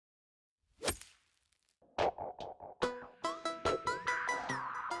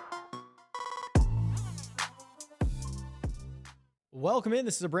Welcome in.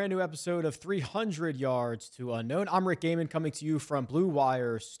 This is a brand new episode of 300 Yards to Unknown. I'm Rick Gaiman coming to you from Blue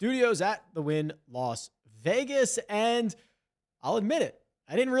Wire Studios at the Wynn Las Vegas. And I'll admit it,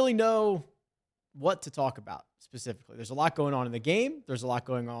 I didn't really know what to talk about specifically. There's a lot going on in the game. There's a lot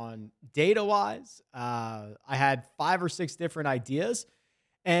going on data-wise. I had 5 or 6 different ideas,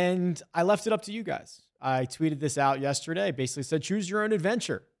 and I left it up to you guys. I tweeted this out yesterday. Basically said, choose your own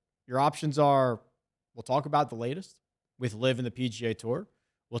adventure. Your options are, we'll talk about the latest with LIV and the PGA Tour.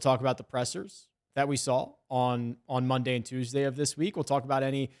 We'll talk about the pressers that we saw on Monday and Tuesday of this week. We'll talk about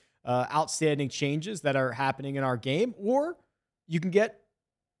any outstanding changes that are happening in our game. Or you can get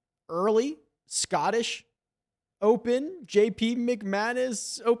early Scottish Open, JP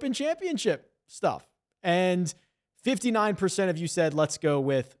McManus Open Championship stuff. And 59% of you said, let's go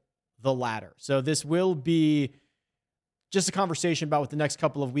with the latter. So this will be just a conversation about what the next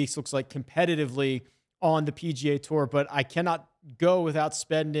couple of weeks looks like competitively on the PGA Tour, but I cannot go without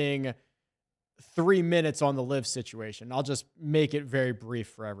spending 3 minutes on the LIV situation. I'll just make it very brief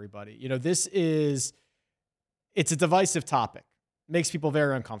for everybody. You know, it's a divisive topic. Makes people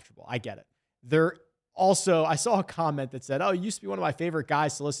very uncomfortable. I get it. I saw a comment that said, oh, you used to be one of my favorite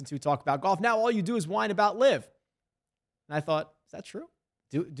guys to listen to talk about golf. Now all you do is whine about LIV. And I thought, is that true?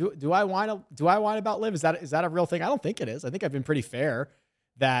 Do I whine about LIV? Is that a real thing? I don't think it is. I think I've been pretty fair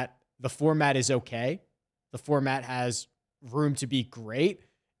that the format is okay. The format has room to be great.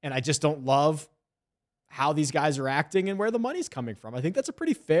 And I just don't love how these guys are acting and where the money's coming from. I think that's a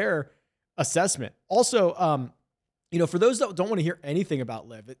pretty fair assessment. Also, for those that don't want to hear anything about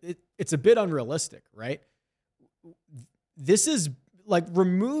LIV, it's a bit unrealistic, right? This is like,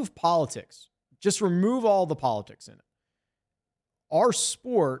 remove politics. Just remove all the politics in it. Our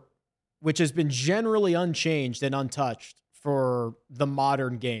sport, which has been generally unchanged and untouched for the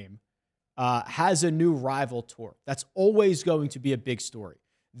modern game, has a new rival tour. That's always going to be a big story.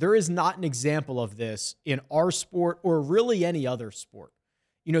 There is not an example of this in our sport or really any other sport.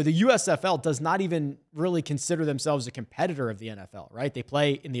 You know, the USFL does not even really consider themselves a competitor of the NFL, right? They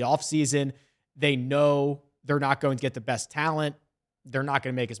play in the offseason. They know they're not going to get the best talent. They're not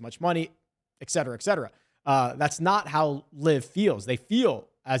going to make as much money, et cetera, et cetera. That's not how LIV feels. They feel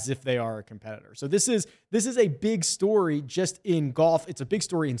as if they are a competitor. So this is a big story just in golf. It's a big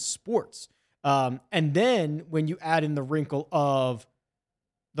story in sports. And then when you add in the wrinkle of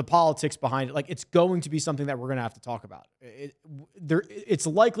the politics behind it, like, it's going to be something that we're going to have to talk about. It's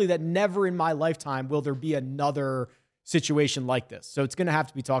likely that never in my lifetime will there be another situation like this. So it's going to have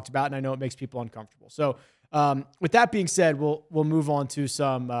to be talked about, and I know it makes people uncomfortable. So with that being said, we'll move on to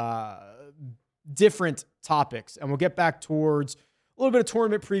some different topics, and we'll get back towards a little bit of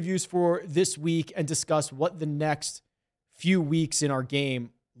tournament previews for this week and discuss what the next few weeks in our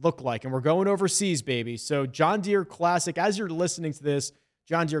game look like. And we're going overseas, baby. So John Deere Classic, as you're listening to this,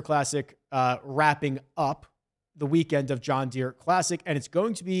 John Deere Classic wrapping up the weekend of John Deere Classic. And it's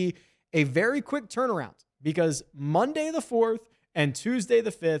going to be a very quick turnaround because Monday the 4th and Tuesday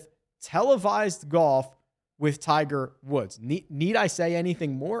the 5th, televised golf with Tiger Woods. Need I say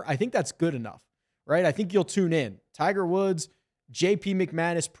anything more? I think that's good enough, right? I think you'll tune in. Tiger Woods, JP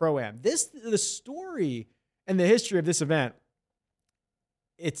McManus Pro-Am. The story and the history of this event,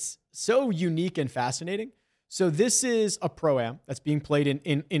 it's so unique and fascinating. So this is a Pro-Am that's being played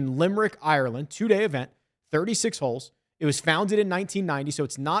in Limerick, Ireland, 2-day event, 36 holes. It was founded in 1990, so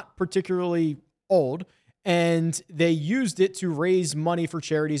it's not particularly old. And they used it to raise money for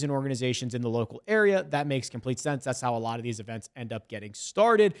charities and organizations in the local area. That makes complete sense. That's how a lot of these events end up getting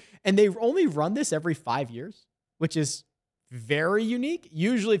started. And they only run this every 5 years, which is very unique.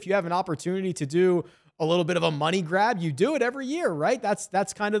 Usually, if you have an opportunity to do a little bit of a money grab, you do it every year, right?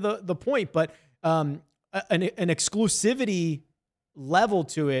 That's kind of the point. But an exclusivity level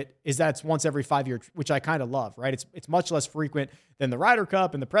to it is that it's once every 5 years, which I kind of love, right? It's much less frequent than the Ryder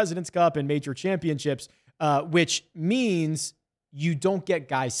Cup and the President's Cup and major championships, which means you don't get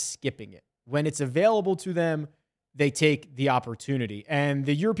guys skipping it. When it's available to them, they take the opportunity. And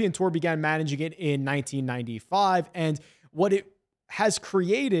the European Tour began managing it in 1995. And what it has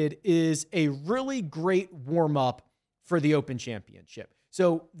created is a really great warm-up for the Open Championship.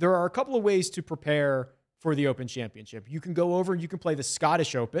 So there are a couple of ways to prepare for the Open Championship. You can go over and you can play the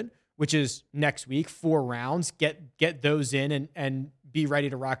Scottish Open, which is next week, 4 rounds, get those in and be ready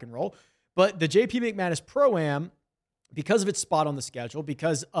to rock and roll. But the JP McManus Pro-Am, because of its spot on the schedule,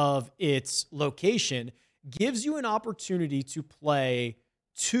 because of its location, gives you an opportunity to play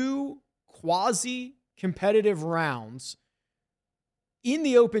 2 quasi-competitive rounds in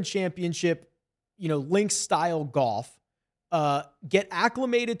the Open Championship, links style golf, get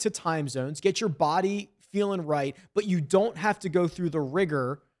acclimated to time zones, get your body feeling right, but you don't have to go through the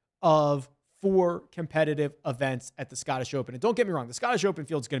rigor of 4 competitive events at the Scottish Open. And don't get me wrong, the Scottish Open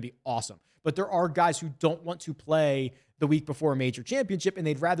field is going to be awesome, but there are guys who don't want to play the week before a major championship, and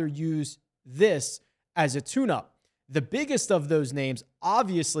they'd rather use this as a tune-up. The biggest of those names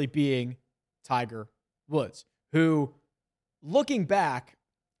obviously being Tiger Woods, who, looking back,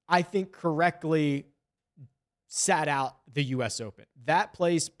 I think correctly sat out the U.S. Open. That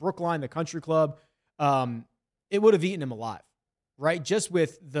place, Brookline, the country club, it would have eaten him alive, right? Just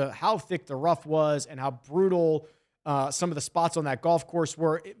with how thick the rough was and how brutal some of the spots on that golf course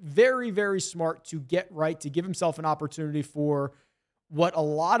were. Very, very smart to get right, to give himself an opportunity for what a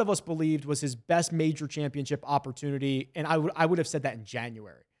lot of us believed was his best major championship opportunity. And I would have said that in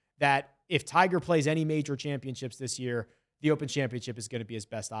January, that if Tiger plays any major championships this year, the Open Championship is going to be his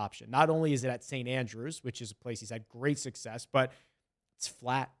best option. Not only is it at St. Andrews, which is a place he's had great success, but it's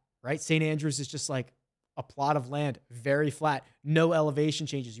flat, right? St. Andrews is just like a plot of land, very flat, no elevation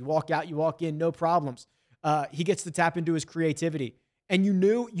changes. You walk out, you walk in, no problems. He gets to tap into his creativity. And you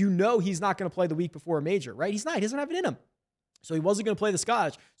know he's not going to play the week before a major, right? He's not. He doesn't have it in him. So he wasn't going to play the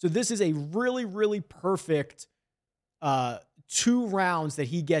Scottish. So this is a really, really perfect 2 rounds that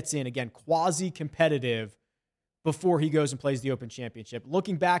he gets in, again, quasi-competitive, before he goes and plays the Open Championship.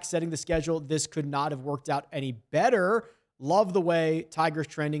 Looking back, setting the schedule, this could not have worked out any better. Love the way Tiger's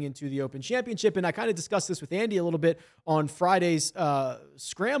trending into the Open Championship. And I kind of discussed this with Andy a little bit on Friday's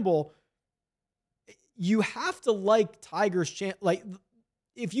Scramble. You have to like Tiger's chance. Like,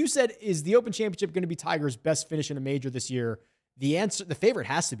 if you said, is the Open Championship going to be Tiger's best finish in a major this year? The answer, the favorite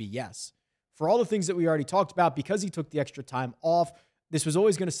has to be yes. For all the things that we already talked about, because he took the extra time off, this was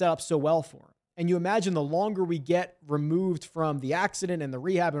always going to set up so well for him. And you imagine the longer we get removed from the accident and the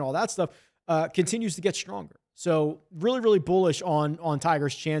rehab and all that stuff, continues to get stronger. So really, really bullish on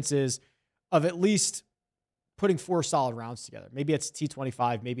Tiger's chances of at least putting 4 solid rounds together. Maybe it's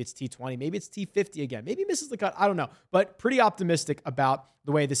T25, maybe it's T20, maybe it's T50 again. Maybe he misses the cut. I don't know. But pretty optimistic about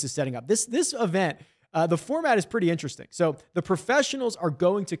the way this is setting up. This event, the format is pretty interesting. So the professionals are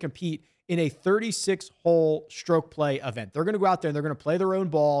going to compete in a 36-hole stroke play event. They're going to go out there and they're going to play their own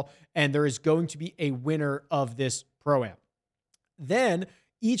ball, and there is going to be a winner of this Pro-Am. Then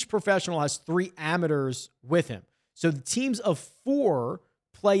each professional has 3 amateurs with him. So the teams of 4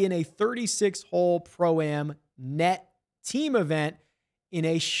 play in a 36-hole Pro-Am net team event in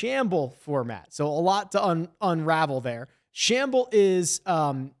a Shamble format. So a lot to unravel there. Shamble is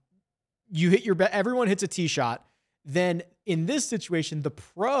you hit your everyone hits a tee shot. Then in this situation, the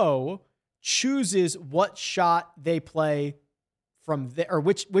pro chooses what shot they play from there, or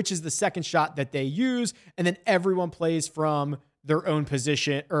which is the second shot that they use, and then everyone plays from their own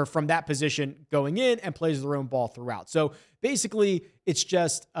position, or from that position going in, and plays their own ball throughout. So basically, it's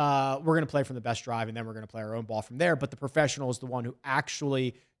just we're going to play from the best drive, and then we're going to play our own ball from there. But the professional is the one who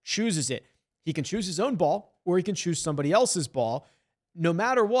actually chooses it. He can choose his own ball, or he can choose somebody else's ball. No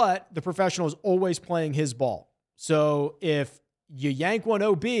matter what, the professional is always playing his ball. So if you yank one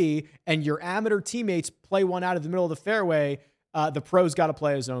OB and your amateur teammates play one out of the middle of the fairway, the pro's got to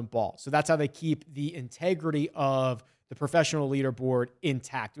play his own ball. So that's how they keep the integrity of the professional leaderboard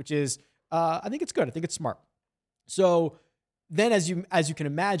intact, which is, I think it's good. I think it's smart. So then, as you can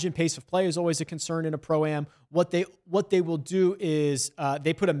imagine, pace of play is always a concern in a Pro-Am. What they will do is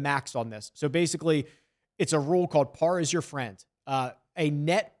they put a max on this. So basically, it's a rule called par is your friend. A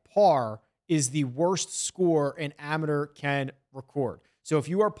net par is the worst score an amateur can record. So if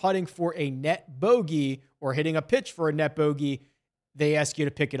you are putting for a net bogey or hitting a pitch for a net bogey, they ask you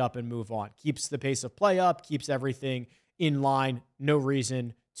to pick it up and move on. Keeps the pace of play up, keeps everything in line. No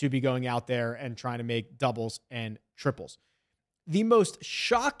reason to be going out there and trying to make doubles and triples. The most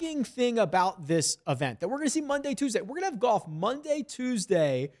shocking thing about this event that we're going to see Monday, Tuesday, we're going to have golf Monday,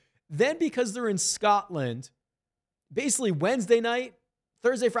 Tuesday. Then because they're in Scotland, basically Wednesday night,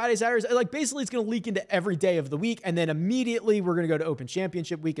 Thursday, Friday, Saturday, like basically it's going to leak into every day of the week. And then immediately we're going to go to Open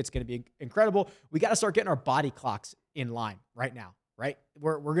Championship week. It's going to be incredible. We got to start getting our body clocks in line right now, right?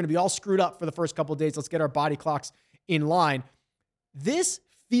 We're going to be all screwed up for the first couple of days. Let's get our body clocks in line. This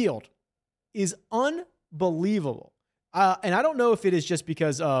field is unbelievable. And I don't know if it is just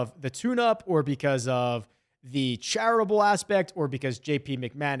because of the tune-up or because of the charitable aspect or because JP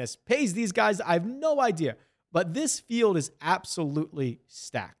McManus pays these guys. I have no idea. But this field is absolutely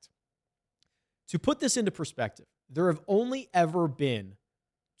stacked. To put this into perspective, there have only ever been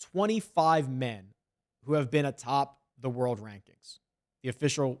 25 men who have been atop the world rankings, the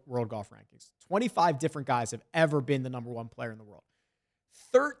official world golf rankings. 25 different guys have ever been the number 1 player in the world.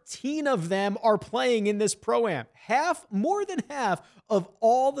 13 of them are playing in this Pro-Am. More than half of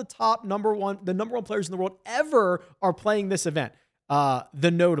all the top number one players in the world ever are playing this event.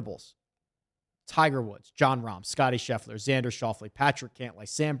 The notables: Tiger Woods, Jon Rahm, Scotty Scheffler, Xander Schauffele, Patrick Cantlay,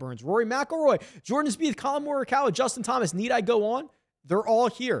 Sam Burns, Rory McIlroy, Jordan Spieth, Colin Morikawa, Justin Thomas. Need I go on? They're all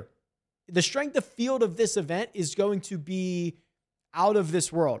here. The strength of field of this event is going to be out of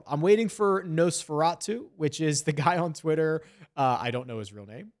this world. I'm waiting for Nosferatu, which is the guy on Twitter. I don't know his real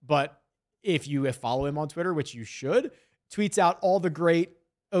name, but if you follow him on Twitter, which you should, tweets out all the great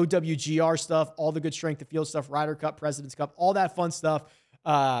OWGR stuff, all the good strength of field stuff, Ryder Cup, President's Cup, all that fun stuff.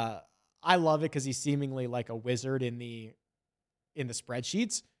 I love it because he's seemingly like a wizard in the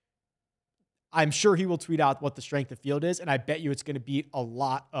spreadsheets. I'm sure he will tweet out what the strength of field is, and I bet you it's going to beat a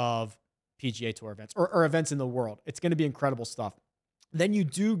lot of PGA Tour events or events in the world. It's going to be incredible stuff. Then you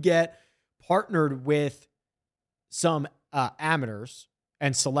do get partnered with some amateurs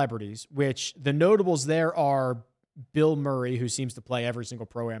and celebrities, which the notables there are Bill Murray, who seems to play every single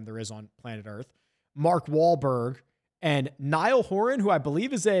Pro-Am there is on planet Earth, Mark Wahlberg, and Niall Horan, who I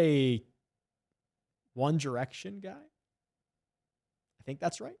believe is a One Direction guy. I think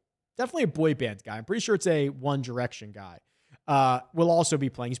that's right. Definitely a boy band guy. I'm pretty sure it's a One Direction guy. Will also be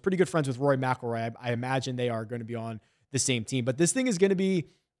playing. He's pretty good friends with Rory McIlroy. I imagine they are going to be on the same team. But this thing is going to be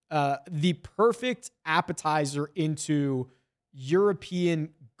the perfect appetizer into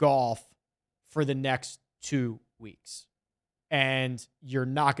European golf for the next 2 weeks. And you're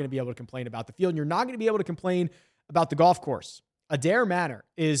not going to be able to complain about the field, and you're not going to be able to complain about the golf course. Adare Manor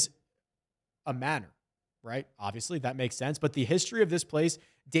is a manor, right? Obviously, that makes sense. But the history of this place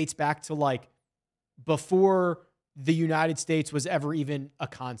dates back to like before the United States was ever even a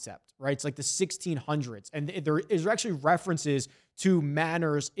concept, right? It's like the 1600s. And there is actually references to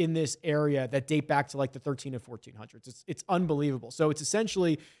manors in this area that date back to like the 13 and 1400s. It's unbelievable. So it's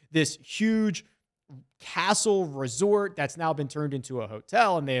essentially this huge castle resort that's now been turned into a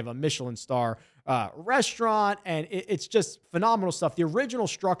hotel, and they have a Michelin star restaurant, and it's just phenomenal stuff. The original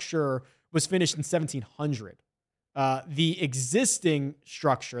structure was finished in 1700. The existing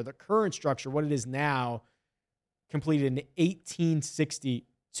structure, the current structure, what it is now, completed in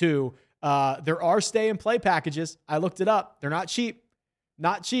 1862. There are stay and play packages. I looked it up. They're not cheap.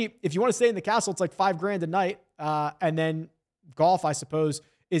 Not cheap. If you want to stay in the castle, it's like $5,000 a night. And then golf, I suppose,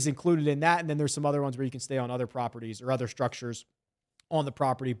 is included in that. And then there's some other ones where you can stay on other properties or other structures on the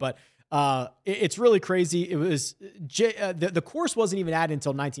property. But it's really crazy. It was the course wasn't even added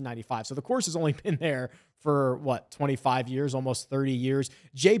until 1995. So the course has only been there for 25 years, almost 30 years.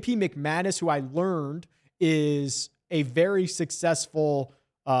 JP McManus, who I learned is a very successful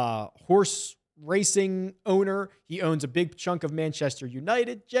horse racing owner. He owns a big chunk of Manchester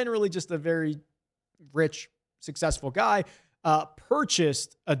United, generally just a very rich, successful guy.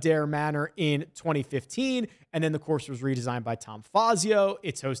 Purchased Adare Manor in 2015, and then the course was redesigned by Tom Fazio.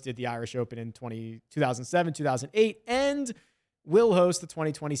 It's hosted the Irish Open in 2007, 2008, and will host the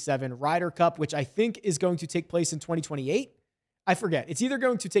 2027 Ryder Cup, which I think is going to take place in 2028. I forget. It's either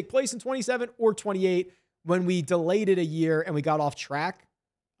going to take place in 27 or 28. When we delayed it a year and we got off track,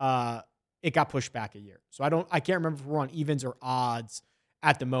 it got pushed back a year. So I can't remember if we're on evens or odds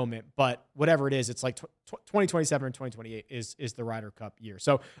at the moment, but whatever it is, it's like 2027 and 2028 is the Ryder Cup year.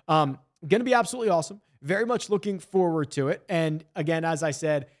 So going to be absolutely awesome. Very much looking forward to it. And again, as I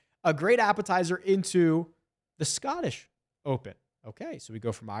said, a great appetizer into the Scottish Open. Okay, so we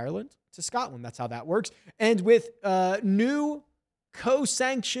go from Ireland to Scotland. That's how that works. And with new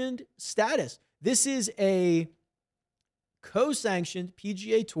co-sanctioned status. This is a co-sanctioned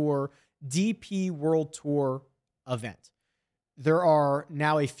PGA Tour DP World Tour event. There are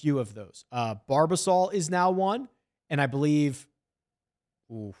now a few of those. Barbasol is now one, and I believe,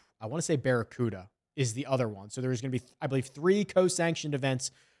 I want to say Barracuda is the other one. So there's going to be, I believe, 3 co-sanctioned events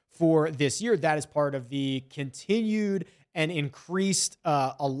for this year. That is part of the continued and increased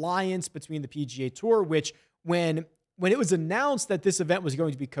alliance between the PGA Tour, which when it was announced that this event was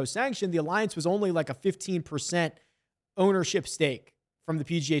going to be co-sanctioned, the alliance was only like a 15% ownership stake from the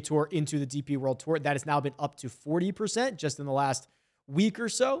PGA Tour into the DP World Tour. That has now been up to 40% just in the last week or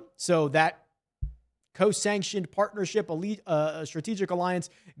so. So that co-sanctioned partnership, elite, strategic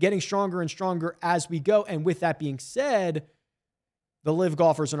alliance, getting stronger and stronger as we go. And with that being said, the LIV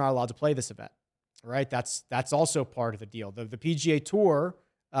golfers are not allowed to play this event, right? That's also part of the deal. The PGA Tour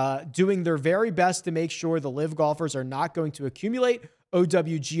doing their very best to make sure the LIV golfers are not going to accumulate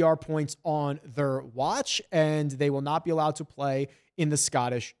OWGR points on their watch, and they will not be allowed to play in the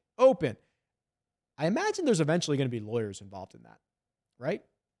Scottish Open. I imagine there's eventually going to be lawyers involved in that, right?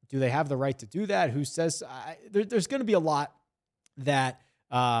 Do they have the right to do that? Who says there's going to be a lot that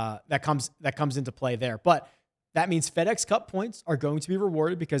comes into play there. But that means FedEx Cup points are going to be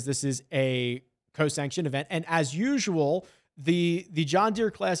rewarded because this is a co-sanctioned event. And as usual, the John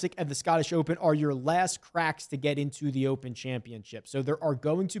Deere Classic and the Scottish Open are your last cracks to get into the Open Championship. So there are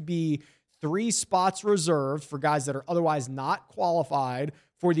going to be 3 spots reserved for guys that are otherwise not qualified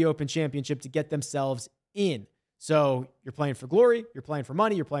for the Open Championship to get themselves in. So you're playing for glory, you're playing for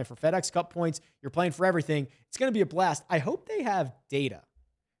money, you're playing for FedEx Cup points, you're playing for everything. It's going to be a blast. I hope they have data,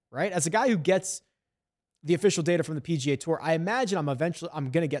 right? As a guy who gets the official data from the PGA Tour, I imagine I'm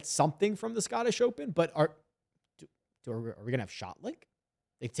going to get something from the Scottish Open, but are we going to have ShotLink?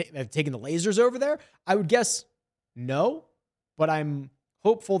 They've taken the lasers over there? I would guess no, but I'm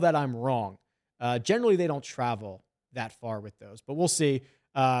hopeful that I'm wrong. Generally, they don't travel that far with those, but we'll see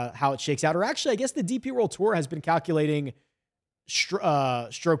how it shakes out. Or actually, I guess the DP World Tour has been calculating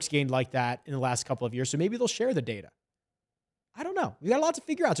strokes gained like that in the last couple of years, so maybe they'll share the data. I don't know. We got a lot to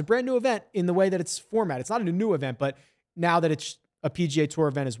figure out. It's a brand new event in the way that it's formatted. It's not a new event, but now that it's a PGA Tour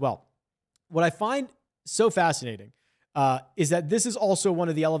event as well. What I find so fascinating is that this is also one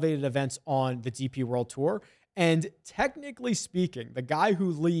of the elevated events on the DP World Tour. And technically speaking, the guy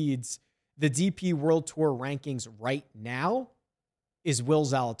who leads the DP World Tour rankings right now is Will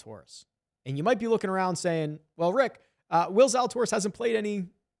Zalatoris. And you might be looking around saying, well, Rick, Will Zalatoris hasn't played any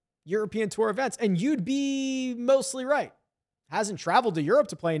European Tour events. And you'd be mostly right. Hasn't traveled to Europe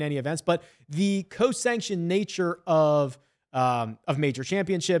to play in any events, but the co-sanctioned nature of major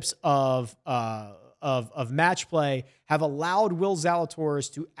championships, of match play have allowed Will Zalatoris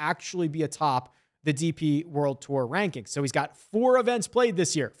to actually be atop the DP World Tour rankings. So he's got 4 events played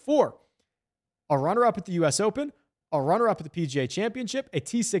this year. 4. A runner-up at the US Open, a runner-up at the PGA Championship, a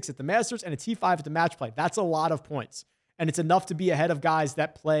T6 at the Masters, and a T5 at the match play. That's a lot of points. And it's enough to be ahead of guys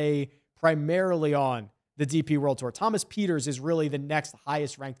that play primarily on the DP World Tour. Thomas Pieters is really the next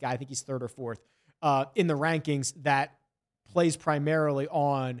highest ranked guy. I think he's 3rd or 4th in the rankings that plays primarily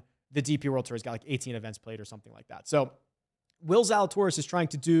on the DP World Tour. He's got like 18 events played or something like that. So Will Zalatoris is trying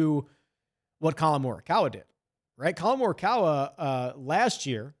to do what Collin Morikawa did, right? Collin Morikawa last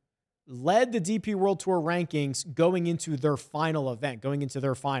year led the DP World Tour rankings going into their final event, going into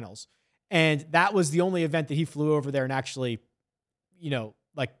their finals. And that was the only event that he flew over there and actually,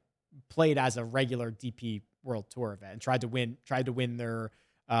 played as a regular DP World Tour event and tried to win their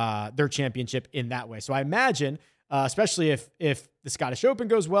championship in that way. So I imagine, especially if the Scottish Open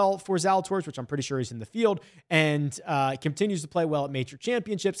goes well for Zalatoris, which I'm pretty sure he's in the field, and continues to play well at major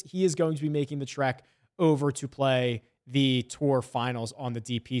championships, he is going to be making the trek over to play the Tour finals on the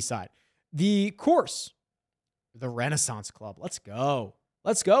DP side. The course, the Renaissance Club. Let's go.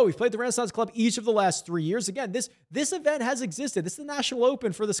 We've played the Renaissance Club each of the last 3 years. Again, this event has existed. This is the National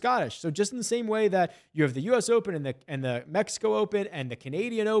Open for the Scottish. So just in the same way that you have the US Open and the Mexico Open and the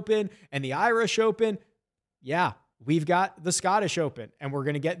Canadian Open and the Irish Open, yeah, we've got the Scottish Open, and we're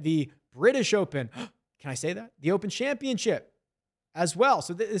going to get the British Open. Can I say that? The Open Championship as well.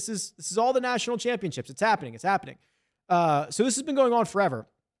 So this is all the national championships. It's happening. So this has been going on forever.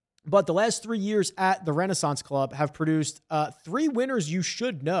 But the last 3 years at the Renaissance Club have produced 3 winners you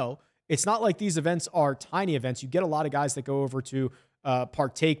should know. It's not like these events are tiny events. You get a lot of guys that go over to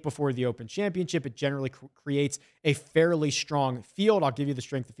partake before the Open Championship. It generally creates a fairly strong field. I'll give you the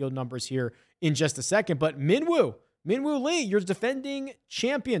strength of field numbers here in just a second. But Minwoo Lee, your defending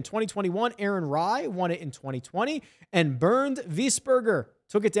champion 2021. Aaron Rai won it in 2020. And Bernd Wiesberger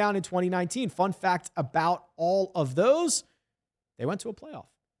took it down in 2019. Fun fact about all of those, they went to a playoff.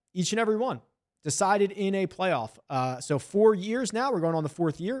 Each and every one decided in a playoff. So 4 years now. We're going on the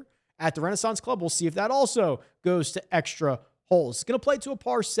 4th year at the Renaissance Club. We'll see if that also goes to extra holes. It's going to play to a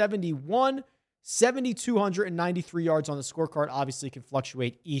par 71, 7,293 yards on the scorecard. Obviously, can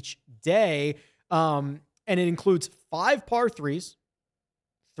fluctuate each day. And it includes 5 par 3s.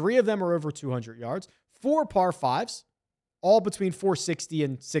 3 of them are over 200 yards. 4 par 5s, all between 460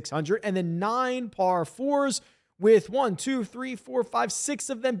 and 600. And then 9 par 4s, with 1, 2, 3, 4, 5, 6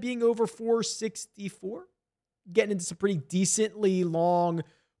 of them being over 464, getting into some pretty decently long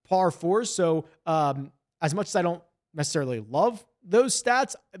par 4s. So as much as I don't necessarily love those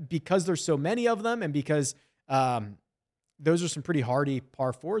stats, because there's so many of them and because those are some pretty hardy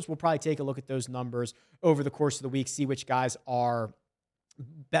par 4s, we'll probably take a look at those numbers over the course of the week, see which guys are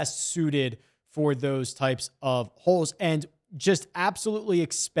best suited for those types of holes, and just absolutely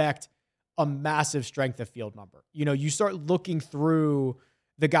expect a massive strength of field number. You start looking through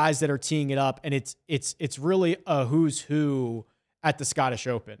the guys that are teeing it up, and it's really a who's who at the Scottish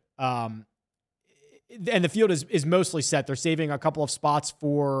Open. And the field is mostly set. They're saving a couple of spots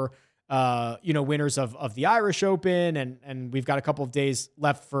for winners of the Irish Open, and we've got a couple of days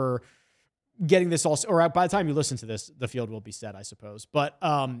left for getting this all, or by the time you listen to this, the field will be set, I suppose. But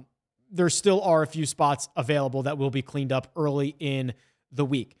there still are a few spots available that will be cleaned up early in the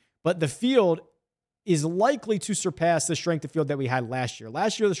week. But the field is likely to surpass the strength of field that we had last year.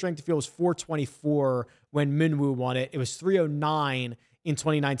 Last year, the strength of field was 424 when Minwoo won it. It was 309 in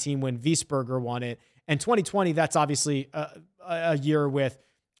 2019 when Wiesberger won it. And 2020, that's obviously a year with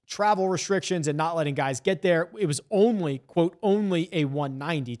travel restrictions and not letting guys get there. It was only, quote, only a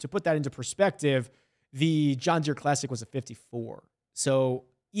 190. To put that into perspective, the John Deere Classic was a 54. So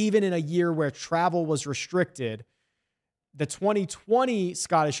even in a year where travel was restricted, the 2020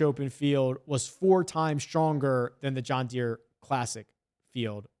 Scottish Open field was 4 times stronger than the John Deere Classic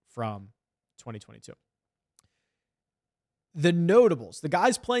field from 2022. The notables, the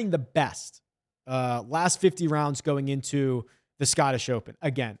guys playing the best, last 50 rounds going into the Scottish Open.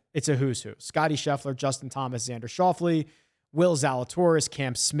 Again, it's a who's who. Scotty Scheffler, Justin Thomas, Xander Schauffele, Will Zalatoris,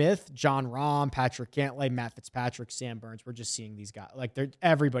 Cam Smith, John Rahm, Patrick Cantlay, Matt Fitzpatrick, Sam Burns. We're just seeing these guys. Like,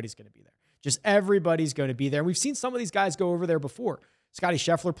 everybody's going to be there. Just everybody's going to be there. And we've seen some of these guys go over there before. Scotty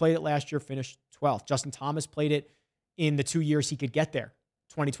Scheffler played it last year, finished 12th. Justin Thomas played it in the 2 years he could get there.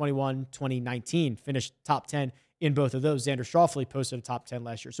 2021, 2019, finished top 10 in both of those. Xander Schauffele posted a top 10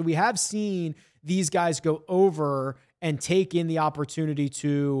 last year. So we have seen these guys go over and take in the opportunity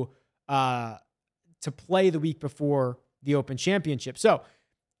to play the week before the Open Championship. So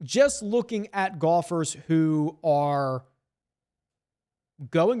just looking at golfers who are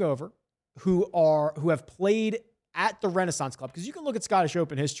going over, who have played at the Renaissance Club, because you can look at Scottish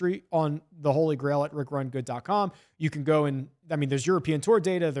Open history on the Holy Grail at rickrungood.com. You can go and, there's European Tour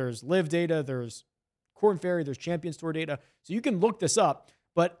data, there's Live data, there's Korn Ferry, there's Champions Tour data. So you can look this up,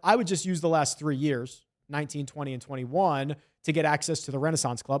 but I would just use the last 3 years, 19, 20, and 21, to get access to the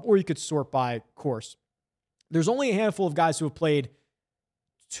Renaissance Club, or you could sort by course. There's only a handful of guys who have played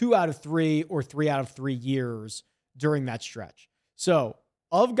 2 out of 3 or 3 out of 3 years during that stretch. So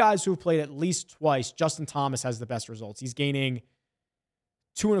of guys who have played at least twice, Justin Thomas has the best results. He's gaining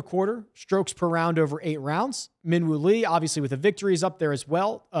 2.25 strokes per round over 8 rounds. Minwoo Lee, obviously with a victory, is up there as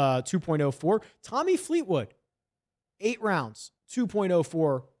well, 2.04. Tommy Fleetwood, 8 rounds,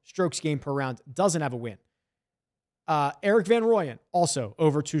 2.04 strokes gained per round, doesn't have a win. Eric Van Rooyen, also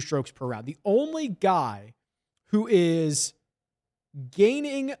over 2 strokes per round. The only guy who is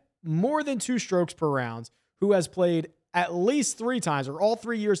gaining more than 2 strokes per round, who has played at least 3 times, or all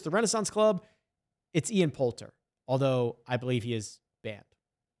 3 years, the Renaissance Club, it's Ian Poulter, although I believe he is banned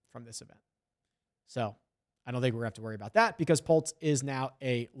from this event. So I don't think we're going to have to worry about that, because Poulter is now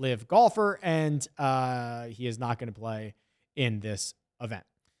a live golfer, and he is not going to play in this event.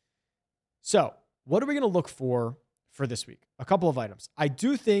 So what are we going to look for this week? A couple of items. I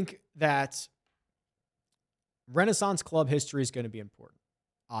do think that Renaissance Club history is going to be important,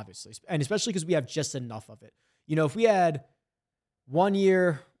 obviously, and especially because we have just enough of it. If we had 1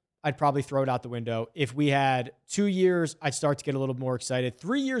 year, I'd probably throw it out the window. If we had 2 years, I'd start to get a little more excited.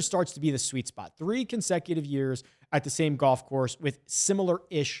 3 years starts to be the sweet spot. 3 consecutive years at the same golf course with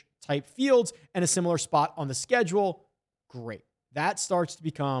similar-ish type fields and a similar spot on the schedule. Great. That starts to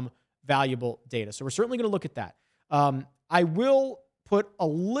become valuable data. So we're certainly going to look at that. I will put a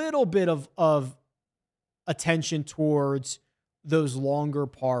little bit of attention towards those longer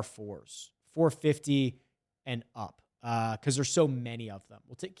par 4s, 450 and up, because there's so many of them.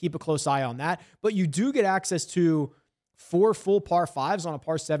 We'll keep a close eye on that. But you do get access to 4 full par 5s on a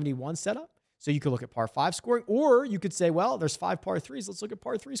par 71 setup. So you could look at par 5 scoring, or you could say, well, there's 5 par 3s. Let's look at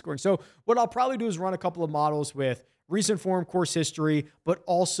par 3 scoring. So what I'll probably do is run a couple of models with recent form, course history, but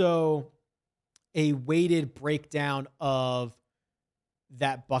also a weighted breakdown of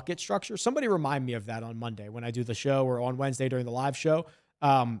that bucket structure. Somebody remind me of that on Monday when I do the show, or on Wednesday during the live show.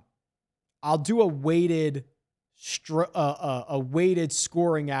 I'll do a weighted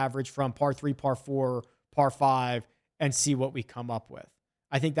scoring average from par 3, par 4, par 5, and see what we come up with.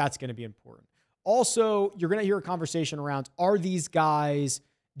 I think that's going to be important. Also, you're going to hear a conversation around, are these guys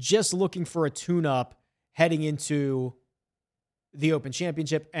just looking for a tune-up heading into the Open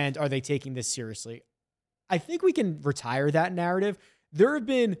Championship, and are they taking this seriously? I think we can retire that narrative. There have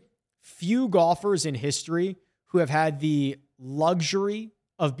been few golfers in history who have had the luxury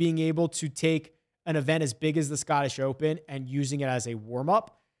of being able to take an event as big as the Scottish Open and using it as a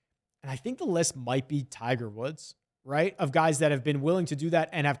warm-up. And I think the list might be Tiger Woods, right? Of guys that have been willing to do that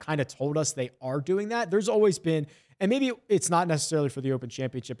and have kind of told us they are doing that. There's always been, and maybe it's not necessarily for the Open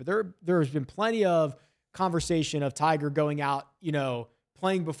Championship, but there's been plenty of conversation of Tiger going out,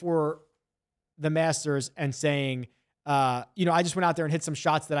 playing before the Masters and saying, I just went out there and hit some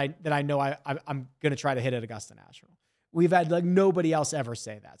shots that I know I'm going to try to hit at Augusta National. We've had like nobody else ever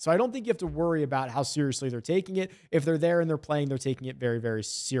say that. So I don't think you have to worry about how seriously they're taking it. If they're there and they're playing, they're taking it very, very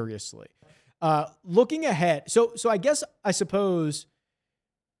seriously. Looking ahead. So I suppose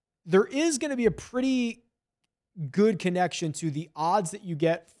there is going to be a pretty good connection to the odds that you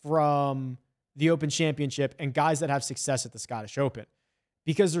get from the Open Championship and guys that have success at the Scottish Open,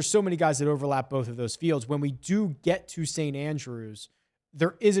 because there's so many guys that overlap both of those fields. When we do get to St. Andrews,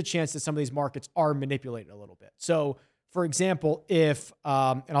 there is a chance that some of these markets are manipulated a little bit. So, for example, if,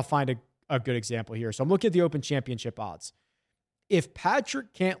 and I'll find a good example here. So I'm looking at the Open Championship odds. If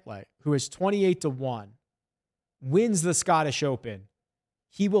Patrick Cantlay, who is 28-1, wins the Scottish Open,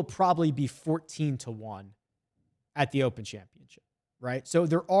 he will probably be 14-1 at the Open Championship, right? So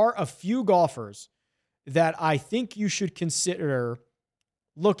there are a few golfers that I think you should consider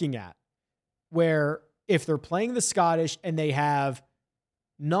looking at, where if they're playing the Scottish and they have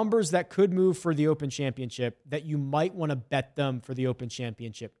numbers that could move for the Open Championship, that you might want to bet them for the Open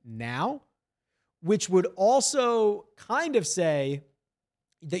Championship now, which would also kind of say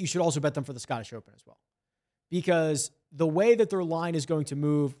that you should also bet them for the Scottish Open as well. Because the way that their line is going to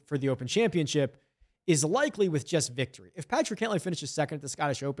move for the Open Championship is likely with just victory. If Patrick Cantlay finishes second at the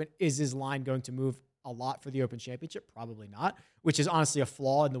Scottish Open, is his line going to move a lot for the Open Championship? Probably not, which is honestly a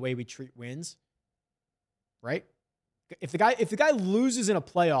flaw in the way we treat wins, right? If the guy loses in a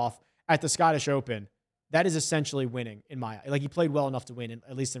playoff at the Scottish Open, that is essentially winning in my eye. Like, he played well enough to win,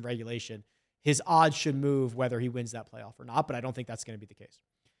 at least in regulation. His odds should move whether he wins that playoff or not, but I don't think that's going to be the case.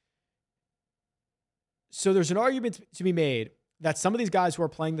 So there's an argument to be made that some of these guys who are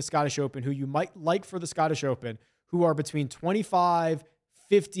playing the Scottish Open, who you might like for the Scottish Open, who are between 25,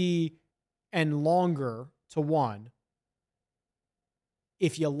 50, and longer to 1,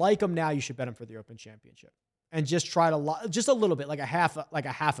 if you like them now, you should bet them for the Open Championship. And just try to, just a little bit, like a half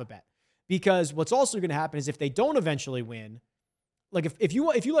a bet. Because what's also going to happen is if they don't eventually win, like if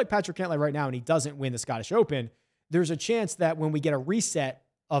you like Patrick Cantlay right now and he doesn't win the Scottish Open, there's a chance that when we get a reset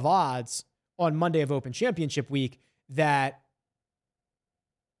of odds on Monday of Open Championship week, that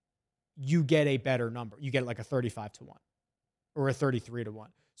you get a better number. You get like a 35-1 or a 33-1.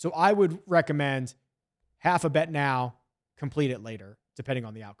 So I would recommend half a bet now, complete it later, depending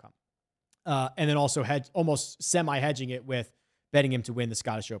on the outcome. And then also almost semi-hedging it with betting him to win the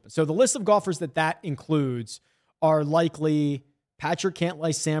Scottish Open. So the list of golfers that includes are likely Patrick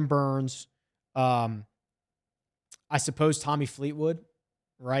Cantlay, Sam Burns, I suppose Tommy Fleetwood,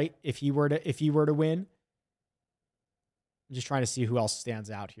 right? If he were to win. I'm just trying to see who else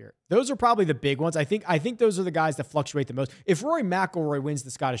stands out here. Those are probably the big ones. I think those are the guys that fluctuate the most. If Rory McIlroy wins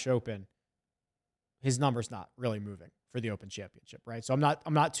the Scottish Open, his number's not really moving for the Open Championship, right? So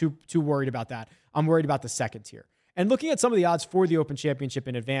I'm not too worried about that. I'm worried about the second tier. And looking at some of the odds for the Open Championship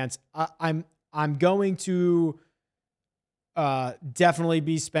in advance, I'm going to definitely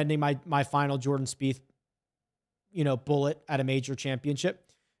be spending my final Jordan Spieth, bullet at a major championship.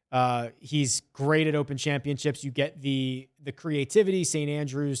 He's great at Open Championships. You get the creativity. St.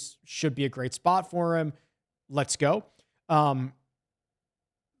 Andrews should be a great spot for him. Let's go.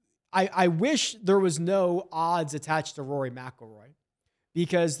 I wish there was no odds attached to Rory McIlroy,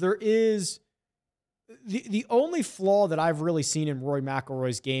 because there is the only flaw that I've really seen in Rory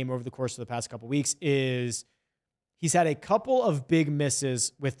McIlroy's game over the course of the past couple of weeks is he's had a couple of big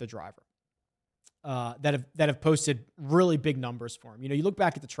misses with the driver. That have posted really big numbers for him. You look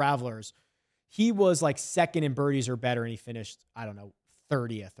back at the Travelers, he was like second in birdies or better, and he finished,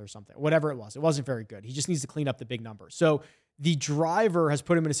 30th or something, whatever it was. It wasn't very good. He just needs to clean up the big numbers. So the driver has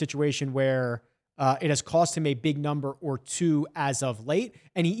put him in a situation where it has cost him a big number or two as of late,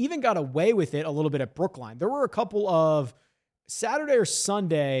 and he even got away with it a little bit at Brookline. There were a couple of Saturday or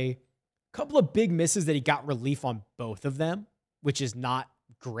Sunday, a couple of big misses that he got relief on both of them, which is not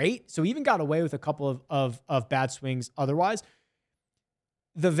great. So he even got away with a couple of bad swings otherwise.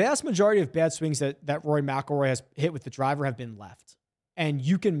 The vast majority of bad swings that Rory McIlroy has hit with the driver have been left. And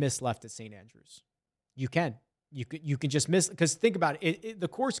you can miss left at St. Andrews. You can just miss, because think about it. The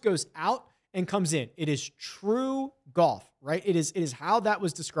course goes out and comes in. It is true golf, right? It is how that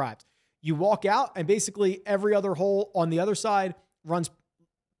was described. You walk out and basically every other hole on the other side runs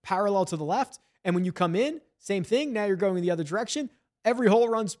parallel to the left. And when you come in, same thing. Now you're going in the other direction. Every hole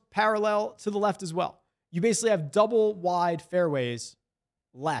runs parallel to the left as well. You basically have double wide fairways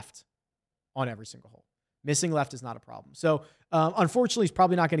left on every single hole. Missing left is not a problem. So unfortunately, he's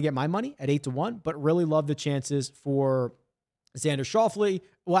probably not going to get my money at 8-1, but really love the chances for Xander Schauffele.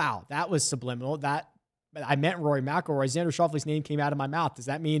 Wow, that was subliminal. That I meant Rory McIlroy. Xander Schauffele's name came out of my mouth. Does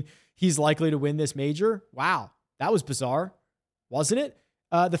that mean he's likely to win this major? Wow, That was bizarre, wasn't it?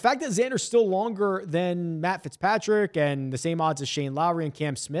 The fact that Xander's still longer than Matt Fitzpatrick and the same odds as Shane Lowry and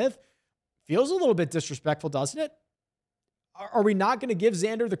Cam Smith feels a little bit disrespectful, doesn't it? Are we not going to give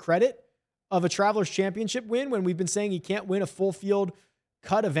Xander the credit of a Travelers Championship win when we've been saying he can't win a full field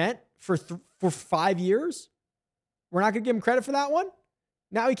cut event for 5 years? We're not going to give him credit for that one?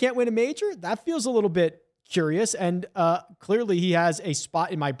 Now he can't win a major? That feels a little bit curious. And clearly he has a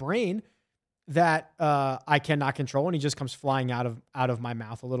spot in my brain that I cannot control, and he just comes flying out of my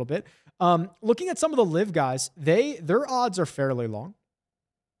mouth a little bit. Looking at some of the live guys, their odds are fairly long.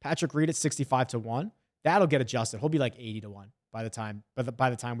 Patrick Reed at 65-1. That'll get adjusted. He'll be like 80-1 by the time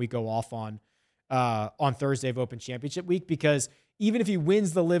we go off on Thursday of Open Championship week, because even if he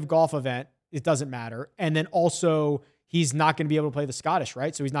wins the live golf event, it doesn't matter. And then also he's not going to be able to play the Scottish,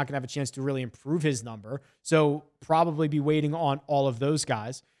 right? So he's not going to have a chance to really improve his number. So probably be waiting on all of those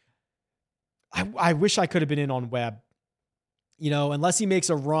guys. I wish I could have been in on Webb. Unless he makes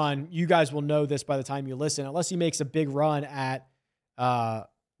a run, you guys will know this by the time you listen, unless he makes a big run at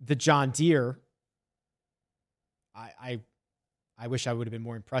the John Deere, I wish I would have been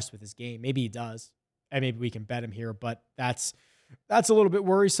more impressed with his game. Maybe he does, and maybe we can bet him here, but that's a little bit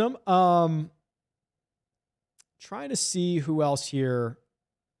worrisome. Trying to see who else here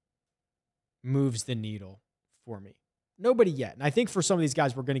moves the needle for me. Nobody yet. And I think for some of these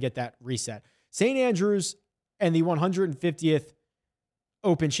guys, we're going to get that reset. St. Andrews and the 150th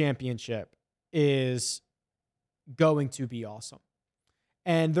Open Championship is going to be awesome.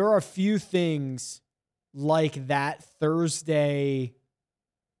 And there are a few things like that Thursday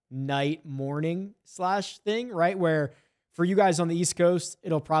night morning / thing, right? Where for you guys on the East Coast,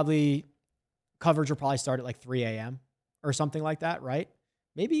 coverage will probably start at like 3 a.m. or something like that, right?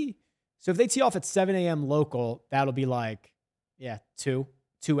 Maybe. So if they tee off at 7 a.m. local, that'll be like, 2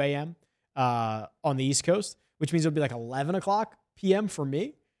 a.m. On the East Coast, which means it'll be like 11 o'clock p.m. for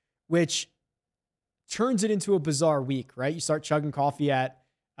me, which turns it into a bizarre week, right? You start chugging coffee at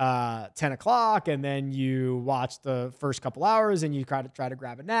 10 o'clock, and then you watch the first couple hours, and you try to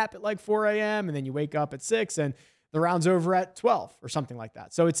grab a nap at like 4 a.m., and then you wake up at 6, and the round's over at 12 or something like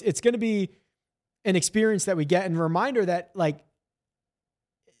that. So it's going to be an experience that we get, and a reminder that like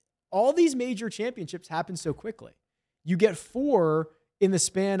all these major championships happen so quickly. You get 4 in the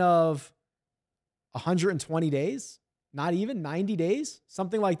span of 120 days, not even 90 days,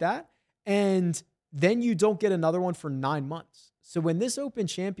 something like that. And then you don't get another one for 9 months. So when this Open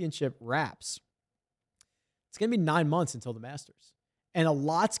Championship wraps, it's going to be 9 months until the Masters. And a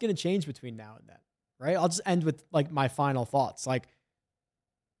lot's going to change between now and then, right? I'll just end with like my final thoughts. Like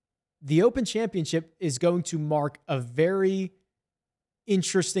the Open Championship is going to mark a very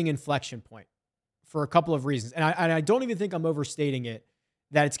interesting inflection point for a couple of reasons. And I don't even think I'm overstating it,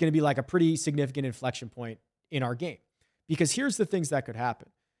 that it's going to be like a pretty significant inflection point in our game. Because here's the things that could happen.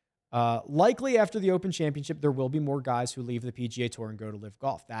 Likely after the Open Championship, there will be more guys who leave the PGA Tour and go to Live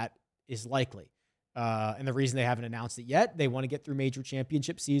Golf. That is likely. And the reason they haven't announced it yet, they want to get through major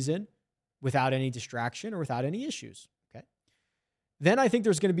championship season without any distraction or without any issues. Okay. Then I think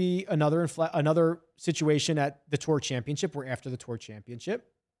there's going to be another situation at the Tour Championship where after the Tour Championship,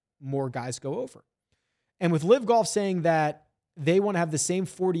 more guys go over. And with Live Golf saying that they want to have the same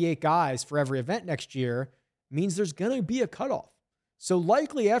 48 guys for every event next year, means there's going to be a cutoff. So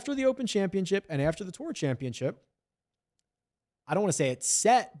likely after the Open Championship and after the Tour Championship, I don't want to say it's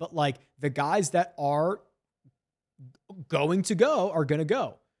set, but like the guys that are going to go are going to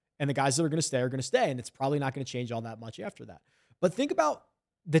go. And the guys that are going to stay are going to stay. And it's probably not going to change all that much after that. But think about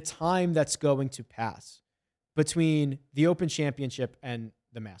the time that's going to pass between the Open Championship and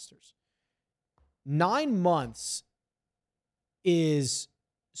the Masters. 9 months is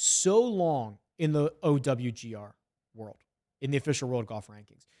so long in the OWGR world, in the official World Golf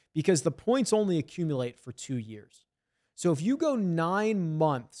Rankings, because the points only accumulate for 2 years. So if you go 9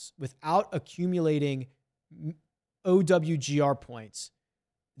 months without accumulating OWGR points,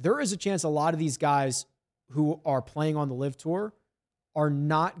 there is a chance a lot of these guys who are playing on the Live Tour are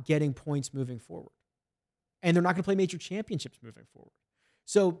not getting points moving forward. And they're not going to play major championships moving forward.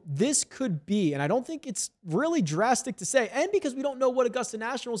 So this could be, and I don't think it's really drastic to say, and because we don't know what Augusta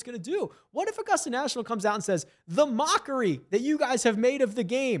National is going to do. What if Augusta National comes out and says, the mockery that you guys have made of the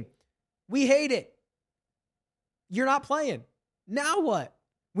game, we hate it. You're not playing. Now what?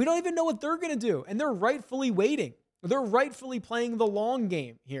 We don't even know what they're going to do. And they're rightfully waiting. They're rightfully playing the long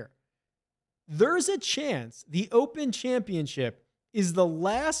game here. There's a chance the Open Championship is the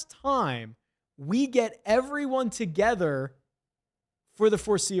last time we get everyone together for the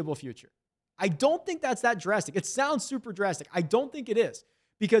foreseeable future. I don't think that's that drastic. It sounds super drastic. I don't think it is.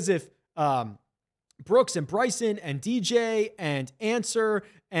 Because if Brooks and Bryson and DJ and Answer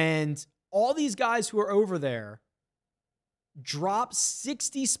and all these guys who are over there drop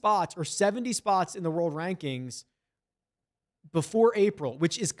 60 spots or 70 spots in the world rankings before April,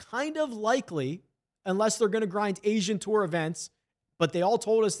 which is kind of likely unless they're going to grind Asian Tour events. But they all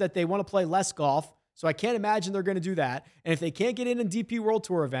told us that they want to play less golf. So I can't imagine they're going to do that. And if they can't get in DP World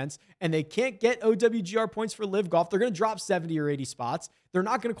Tour events and they can't get OWGR points for Live Golf, they're going to drop 70 or 80 spots. They're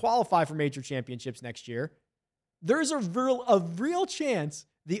not going to qualify for major championships next year. There's a real chance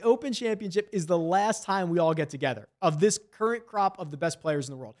the Open Championship is the last time we all get together of this current crop of the best players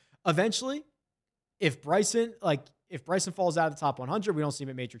in the world. Eventually, if Bryson falls out of the top 100, we don't see him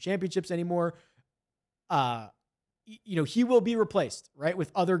at major championships anymore. He will be replaced, right,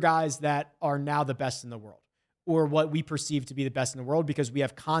 with other guys that are now the best in the world or what we perceive to be the best in the world because we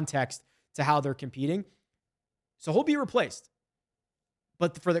have context to how they're competing. So he'll be replaced.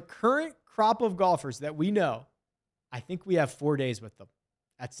 But for the current crop of golfers that we know, I think we have 4 days with them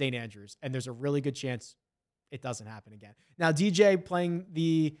at St. Andrews, and there's a really good chance it doesn't happen again. Now, DJ playing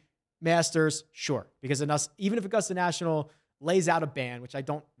the Masters, sure, because even if Augusta National lays out a ban, which I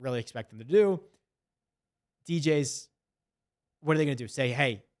don't really expect them to do, DJs, what are they going to do? Say,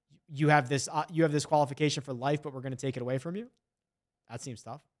 hey, you have this qualification for life, but we're going to take it away from you? That seems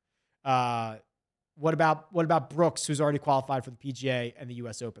tough. What about Brooks, who's already qualified for the PGA and the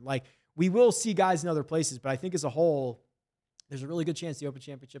US Open? Like, we will see guys in other places, but I think as a whole, there's a really good chance the Open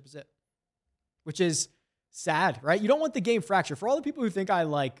Championship is it, which is sad, right? You don't want the game fracture. For all the people who think I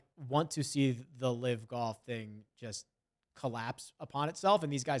want to see the Live Golf thing just collapse upon itself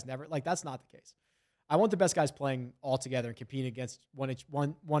and these guys never, that's not the case. I want the best guys playing all together and competing against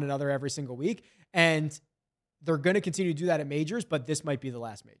one another every single week. And they're going to continue to do that at majors, but this might be the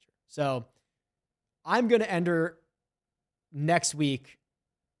last major. So I'm going to enter next week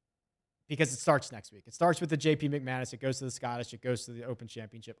because it starts next week. It starts with the JP McManus. It goes to the Scottish. It goes to the Open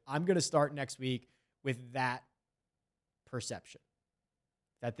Championship. I'm going to start next week with that perception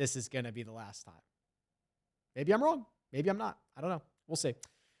that this is going to be the last time. Maybe I'm wrong. Maybe I'm not. I don't know. We'll see.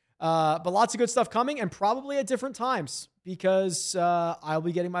 But lots of good stuff coming and probably at different times because I'll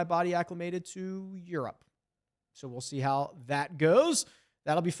be getting my body acclimated to Europe. So we'll see how that goes.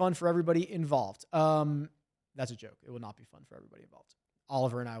 That'll be fun for everybody involved. That's a joke. It will not be fun for everybody involved.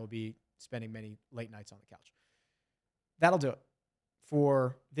 Oliver and I will be spending many late nights on the couch. That'll do it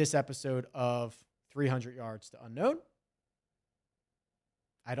for this episode of 300 Yards to Unknown.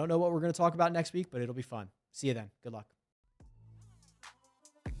 I don't know what we're going to talk about next week, but it'll be fun. See you then. Good luck.